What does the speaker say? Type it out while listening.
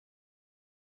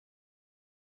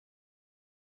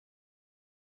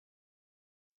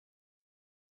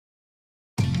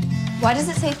Why does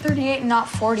it say 38 and not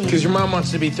 40? Because your mom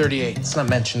wants to be 38. Let's not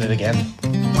mention it again.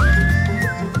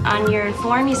 On your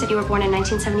form, you said you were born in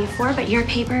 1974, but your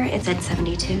paper, it said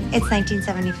 72. It's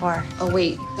 1974. Oh,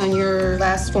 wait. On your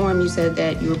last form, you said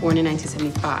that you were born in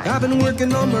 1975. I've been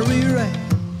working on my rewrite.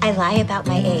 I lie about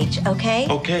my age, okay?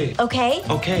 Okay. Okay?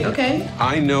 Okay. Okay.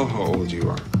 I know how old you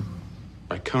are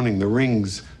by counting the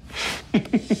rings.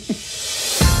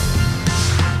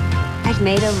 I've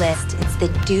made a list. It's the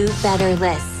Do Better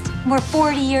list. We're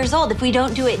 40 years old. If we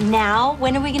don't do it now,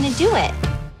 when are we gonna do it?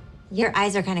 Your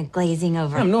eyes are kind of glazing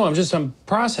over. No, I'm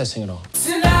processing it all.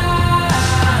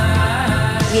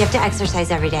 We have to exercise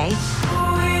every day.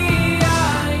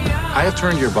 I have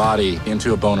turned your body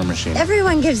into a boner machine.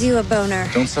 Everyone gives you a boner.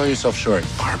 Don't sell yourself short.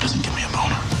 Barb doesn't give me a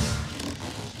boner.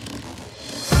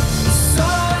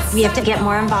 We have to get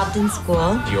more involved in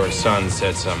school. Your son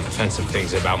said some offensive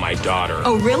things about my daughter.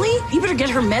 Oh, really? You better get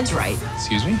her meds right.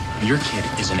 Excuse me? Your kid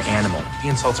is an animal. He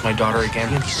insults my daughter again.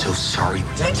 He'll be so sorry.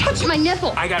 You touched my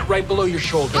nipple. I got right below your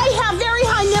shoulder. I have very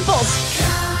high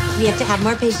nipples. We have to have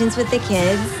more patience with the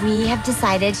kids. We have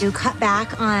decided to cut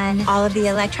back on all of the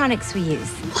electronics we use.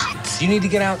 What? You need to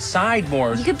get outside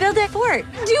more. You could build a fort.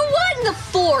 Do what in the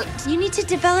fort? You need to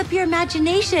develop your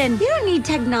imagination. You don't need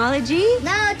technology.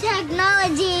 No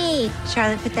technology.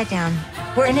 Charlotte, put that down.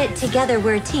 We're in it together.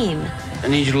 We're a team. I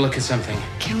need you to look at something.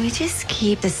 Can we just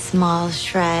keep the small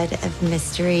shred of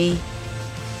mystery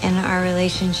in our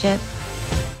relationship?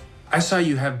 I saw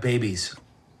you have babies.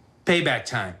 Payback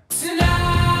time.